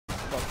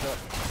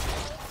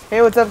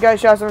Hey, what's up,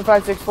 guys?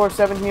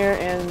 Shot75647 here,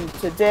 and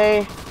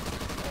today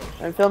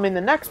I'm filming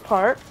the next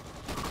part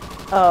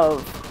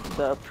of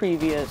the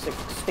previous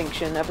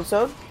Extinction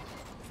episode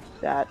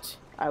that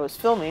I was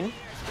filming.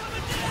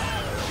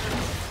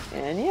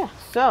 And yeah,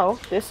 so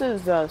this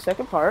is the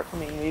second part. I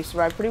mean, we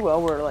survived pretty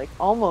well. We're like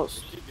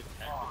almost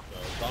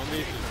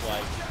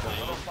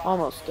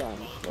done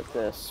with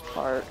this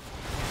part.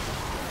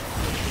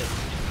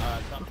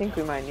 I think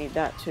we might need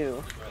that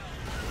too.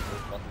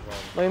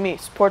 Look at me,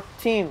 support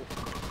the team.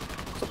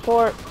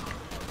 Support.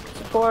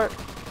 Support.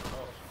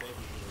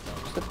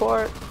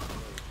 Support.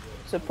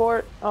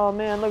 Support. Oh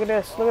man, look at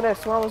this. Look at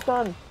this. We're almost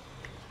done.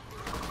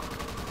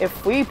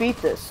 If we beat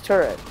this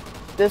turret,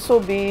 this will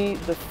be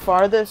the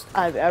farthest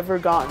I've ever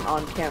gotten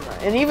on camera.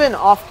 And even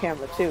off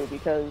camera too,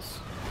 because...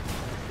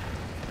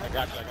 I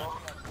got you.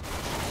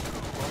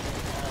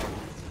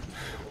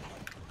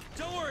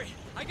 Don't worry,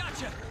 I got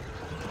you.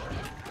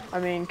 I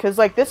mean, because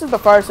like this is the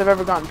farthest I've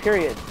ever gotten,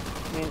 period.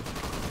 I mean,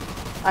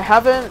 I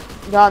haven't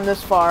gotten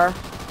this far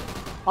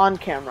on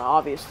camera,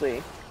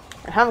 obviously.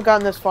 I haven't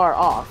gotten this far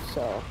off,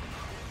 so...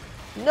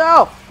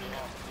 No!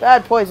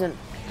 Bad poison.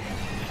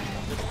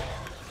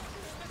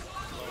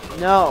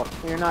 No,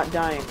 you're not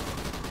dying.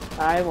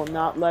 I will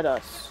not let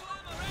us.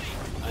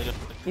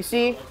 You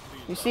see?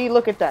 You see?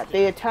 Look at that.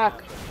 They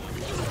attack.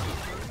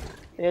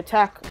 They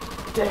attack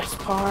this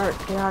part.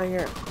 Get out of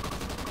here.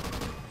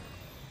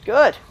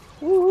 Good.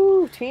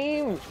 Woohoo!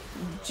 Team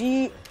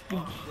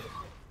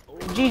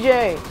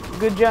GJ.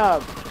 Good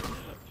job.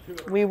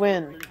 We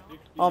win.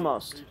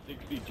 Almost.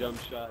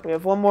 We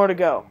have one more to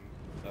go.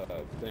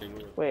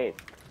 Wait.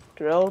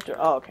 Drill?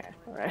 Oh, okay.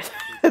 Alright.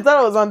 I thought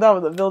I was on top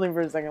of the building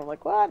for a second. I'm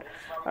like, what?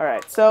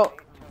 Alright, so...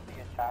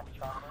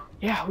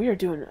 yeah, we are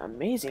doing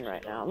amazing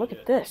right now. Look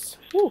at this.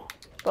 Woo!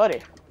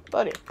 Buddy.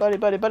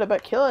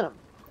 Killing him.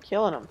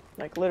 Killing him.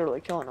 Like,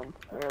 literally killing him.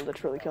 We're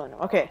literally killing him.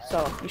 Okay,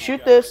 so, you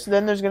shoot this,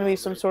 then there's gonna be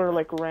some sort of,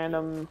 like,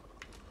 random,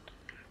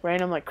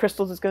 like,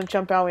 crystals that's gonna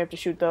jump out. We have to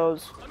shoot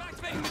those.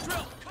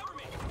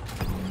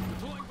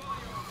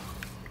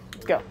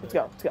 Let's go. Let's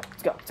go. Let's go.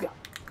 Let's go. Let's go.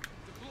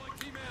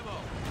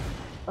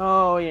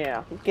 Oh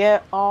yeah,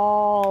 get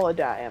all of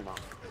that ammo.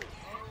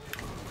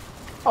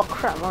 Oh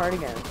crap, I'm already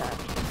getting attacked.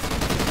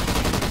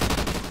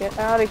 Get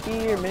out of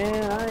here,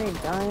 man. I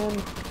ain't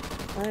dying.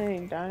 I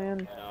ain't dying.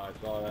 No, I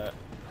saw that.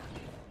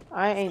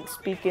 I ain't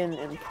speaking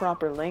in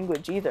proper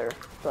language either,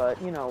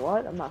 but you know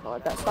what? I'm not gonna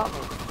let that stop me.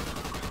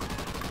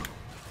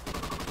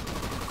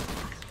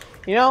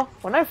 You know,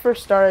 when I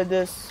first started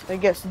this, I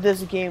guess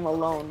this game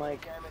alone,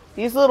 like,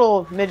 these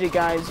little midget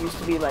guys used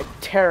to be like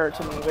terror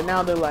to me, but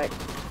now they're like,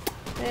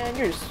 man,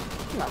 you're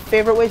my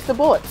favorite waste of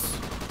bullets.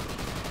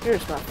 You're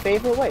just my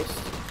favorite waste.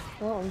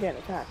 Oh, I'm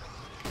getting attacked.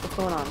 What's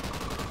going on?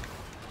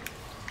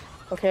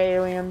 Okay,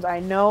 aliens, I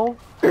know,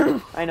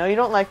 I know you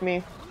don't like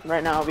me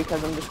right now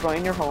because I'm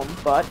destroying your home,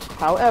 but,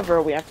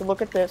 however, we have to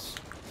look at this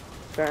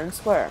fair and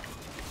square.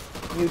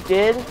 You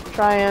did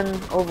try and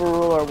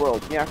overrule our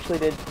world. You actually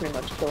did pretty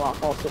much kill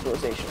off all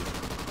civilization.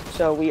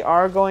 So we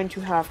are going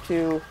to have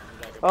to...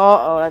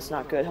 oh, that's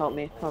not good. Help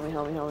me. Help me,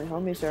 help me, help me,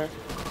 help me, sir.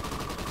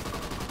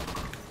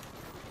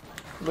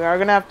 We are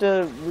gonna have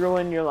to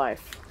ruin your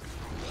life.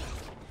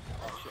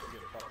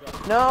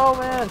 No,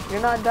 man, you're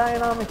not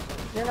dying on me.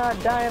 You're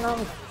not dying on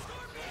me.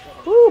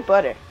 Woo,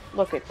 buddy.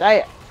 Look at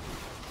that.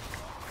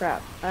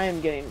 Crap, I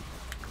am getting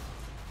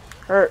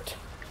hurt.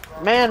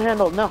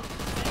 Manhandled, no.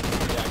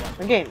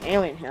 I'm getting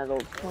alien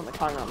handled. What am I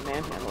talking about?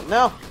 Manhandled.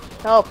 No.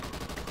 Help.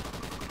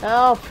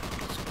 Help.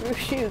 Screw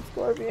you,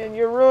 Scorpion.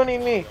 You're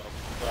ruining me.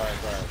 Sorry.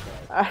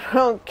 I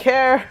don't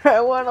care.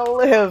 I want to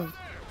live.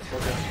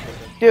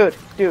 Dude,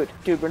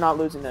 we're not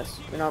losing this.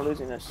 We're not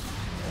losing this.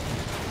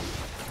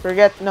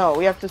 No,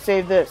 we have to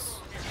save this.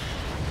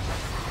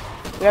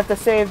 We have to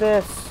save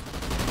this.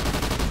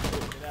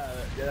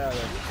 Get out of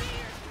there.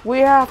 We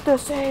have to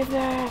save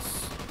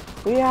this.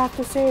 We have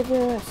to save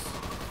this.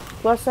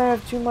 Plus I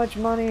have too much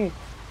money.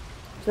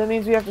 So that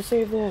means we have to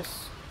save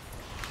this.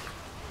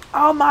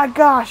 Oh my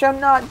gosh, I'm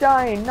not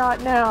dying.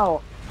 Not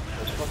now.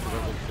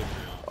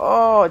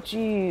 Oh,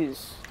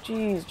 jeez.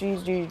 Jeez.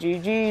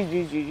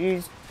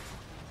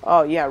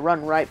 Oh yeah,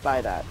 run right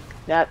by that.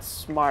 That's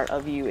smart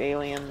of you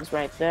aliens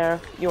right there.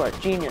 You are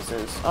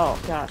geniuses. Oh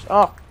gosh.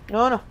 Oh,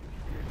 no.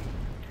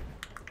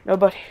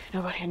 Nobody.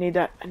 I need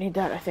that,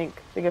 I think.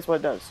 I think that's what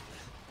it does.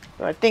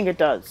 Or I think it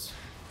does.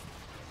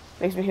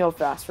 Makes me heal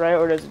fast, right?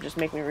 Or does it just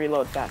make me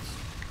reload fast?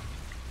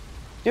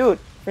 Dude,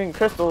 freaking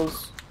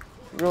crystals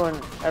ruin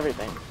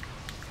everything.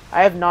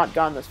 I have not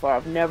gone this far.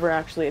 I've never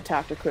actually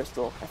attacked a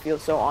crystal. I feel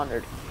so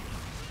honored.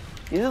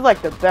 These are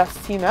like the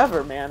best team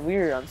ever, man. We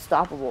are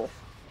unstoppable.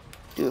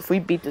 Dude, if we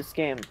beat this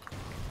game,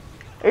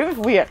 even if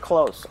we get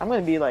close, I'm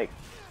gonna be like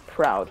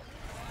proud.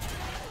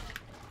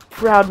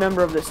 Proud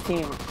member of this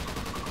team.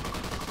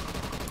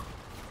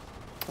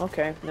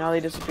 Okay, now they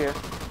disappear.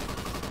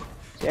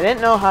 See, I didn't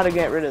know how to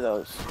get rid of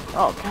those.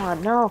 Oh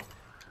god, no!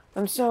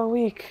 I'm so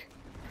weak.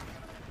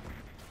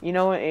 You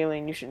know what,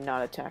 alien? You should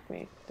not attack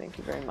me. Thank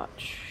you very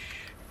much.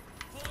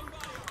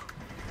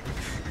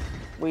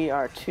 We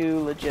are too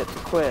legit to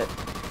quit.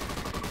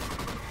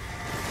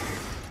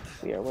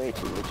 We are way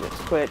too legit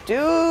to quit.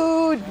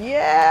 Dude,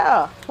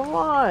 yeah! Come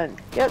on,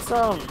 get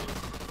some.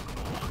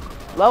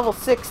 Level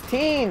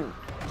 16.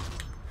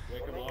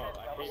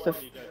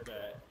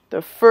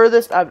 The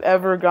furthest I've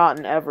ever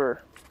gotten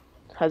ever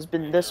has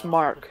been this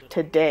mark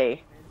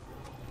today.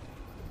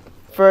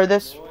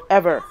 Furthest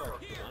ever.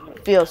 I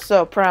feel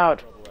so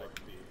proud.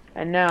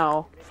 And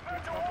now,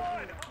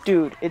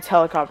 dude, it's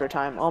helicopter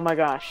time. Oh my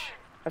gosh.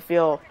 I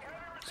feel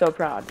so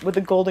proud. With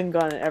the golden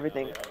gun and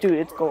everything. Dude,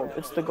 it's gold.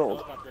 It's the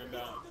gold.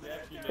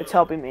 It's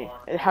helping me.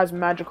 It has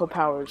magical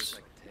powers.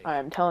 I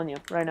am telling you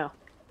right now.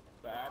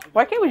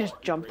 Why can't we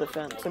just jump the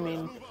fence? I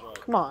mean,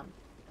 come on.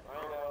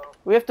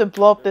 We have to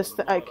blow up this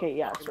thing. Okay,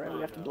 yeah, that's right.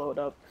 We have to blow it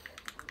up.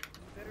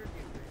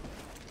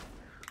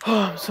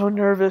 Oh, I'm so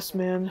nervous,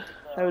 man.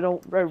 I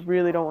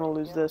really don't want to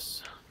lose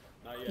this.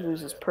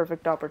 Lose this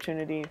perfect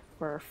opportunity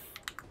for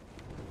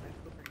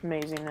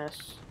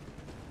amazingness.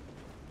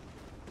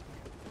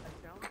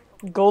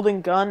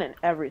 Golden gun and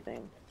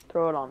everything.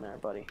 Throw it on there,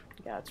 buddy.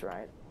 Yeah, that's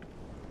right.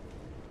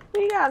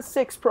 We got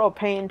 6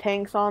 propane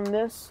tanks on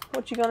this.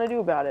 What you gonna do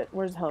about it?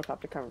 Where's the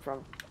helicopter coming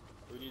from?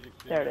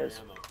 There it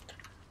is.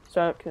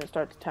 So it can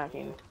start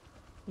attacking.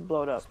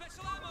 Blow it up.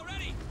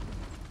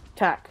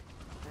 Attack.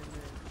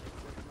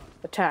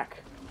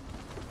 Attack.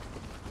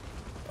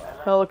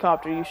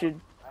 Helicopter, you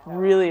should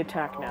really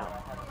attack now.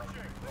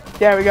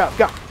 There we go.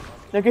 Go.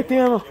 Now get the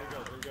ammo.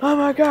 Oh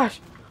my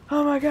gosh.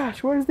 Oh my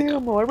gosh. Where's the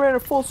ammo? I ran a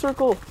full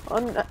circle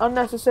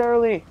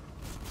unnecessarily.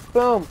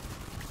 Boom.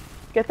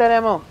 Get that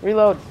ammo.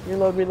 Reload.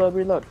 Reload, reload,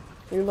 reload.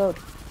 Reload.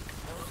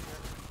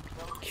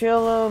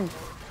 Kill him.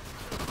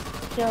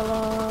 Kill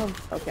him.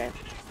 Okay.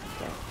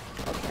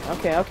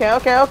 Okay, okay,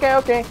 okay, okay,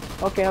 okay.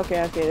 Okay,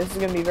 okay, okay. This is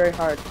gonna be very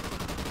hard.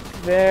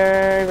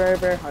 Very, very,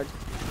 very hard.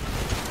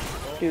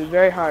 Dude,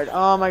 very hard.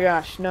 Oh my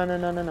gosh. No, no,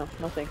 no, no, no.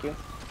 No, thank you.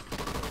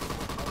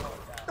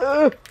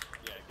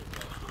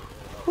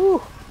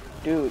 Whew.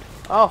 Dude.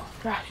 Oh,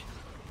 gosh.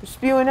 You're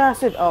spewing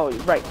acid. Oh,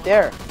 right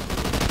there.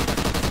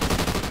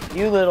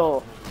 You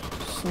little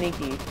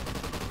sneaky.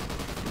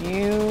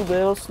 You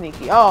little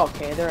sneaky. Oh,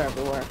 okay. They're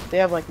everywhere. They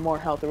have, like, more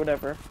health or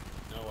whatever.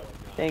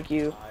 Thank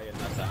you.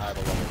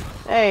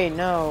 Hey,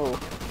 no.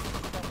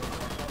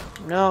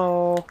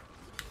 No.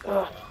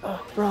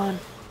 Run.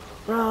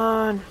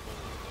 Run.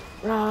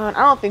 Run. I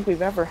don't think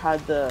we've ever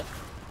had the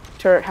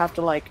turret have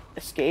to, like,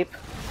 escape.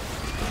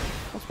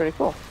 That's pretty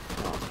cool.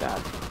 Oh,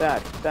 bad.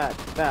 Bad. Bad.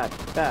 Bad.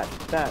 Bad.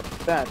 Bad.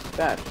 Bad.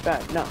 Bad.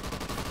 Bad. No.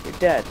 You're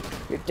dead.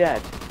 You're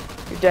dead.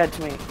 You're dead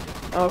to me.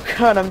 Oh,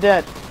 God, I'm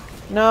dead.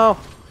 No.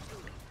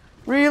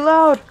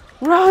 Reload.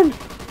 Run.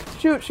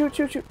 Shoot, shoot,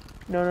 shoot, shoot.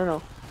 No, no,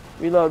 no.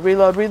 Reload,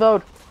 reload,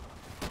 reload.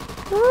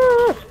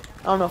 I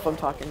don't know if I'm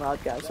talking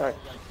loud, guys. Sorry.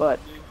 But,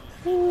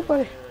 oh,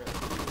 buddy.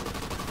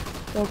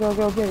 Go, go,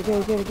 go. Get it,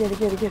 get it, get it, get it,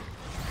 get it, get it.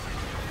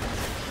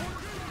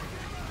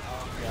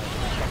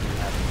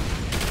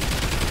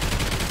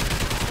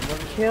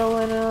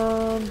 Killing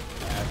him.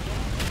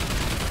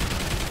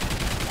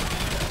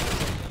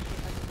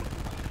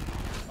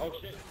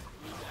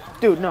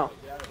 Dude, no.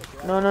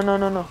 No, no, no,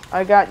 no, no.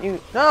 I got you.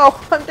 No,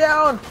 I'm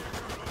down.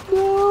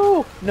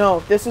 No. No,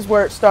 this is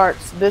where it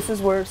starts. This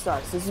is where it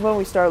starts. This is when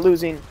we start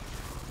losing.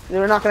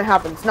 They're not gonna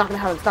happen. It's not gonna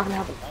happen. It's not gonna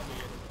happen.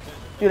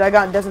 Dude, I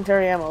got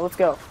dysentery ammo. Let's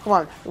go. Come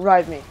on.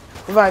 Revive me.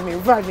 Revive me.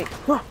 Revive me.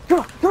 Come on. Come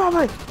on. Come on,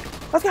 buddy.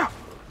 Let's go.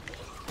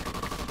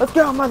 Let's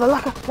go, mother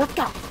lucker. Let's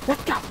go.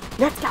 Let's go.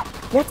 Let's go.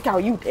 Let's go.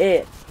 You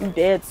dead. You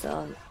dead,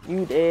 son.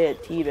 You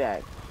dead.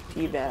 Teabag.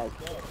 Teabag.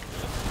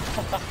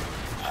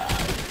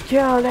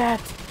 Kill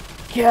that.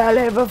 Kill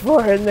it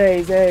before it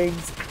lays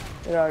eggs.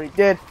 It already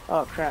did.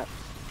 Oh, crap.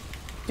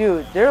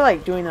 Dude, they're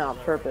like doing that on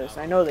purpose.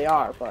 I know they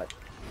are, but...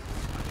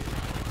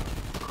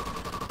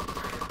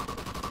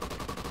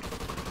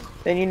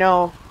 Then you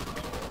know...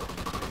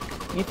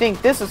 You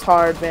think this is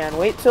hard, man.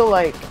 Wait till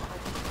like...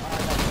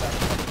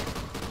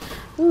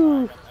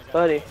 Ooh,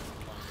 buddy.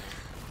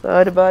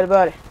 Buddy, buddy,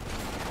 buddy.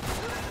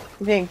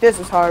 You think this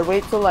is hard.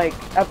 Wait till like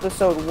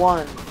episode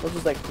 1, which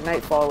is like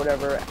Nightfall or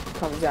whatever,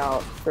 comes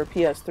out for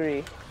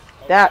PS3.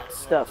 That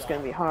stuff's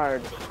gonna be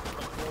hard.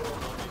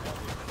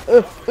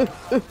 No,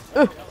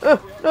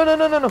 no,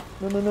 no, no, no.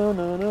 No, no, no,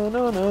 no, no,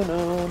 no, no,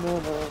 no, no,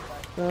 no,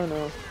 no,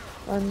 no.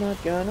 I'm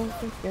not gonna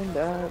freaking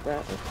die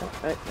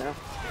right now.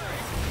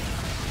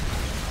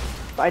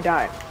 If I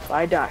die, if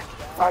I die,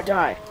 if I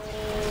die.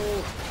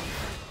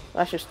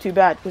 That's just too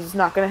bad, because it's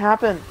not gonna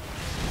happen.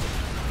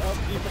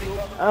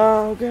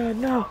 Oh god,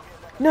 no.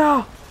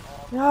 No!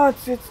 No,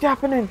 it's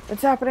happening.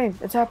 It's happening.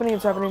 It's happening.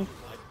 It's happening.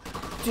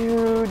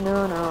 Dude,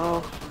 no,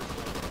 no.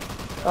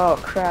 Oh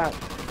crap.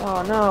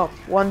 Oh no.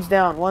 One's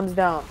down. One's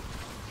down.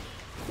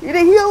 You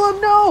didn't heal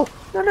him? No!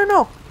 No, no,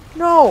 no.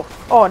 No!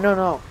 Oh, no,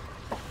 no.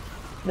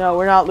 No,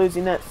 we're not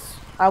losing this.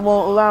 I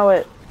won't allow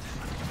it.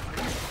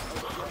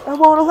 I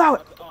won't allow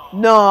it.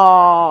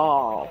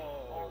 No!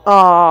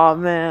 Oh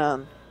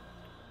man.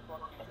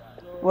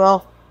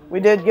 Well,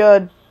 we did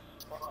good.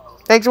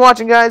 Thanks for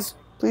watching, guys.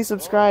 Please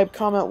subscribe,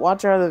 comment,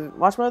 watch my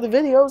other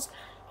videos.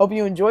 Hope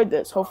you enjoyed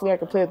this. Hopefully I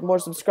can play with more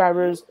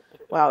subscribers.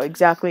 Wow,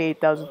 exactly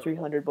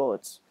 8,300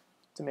 bullets.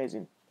 It's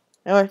amazing.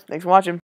 Anyway, thanks for watching.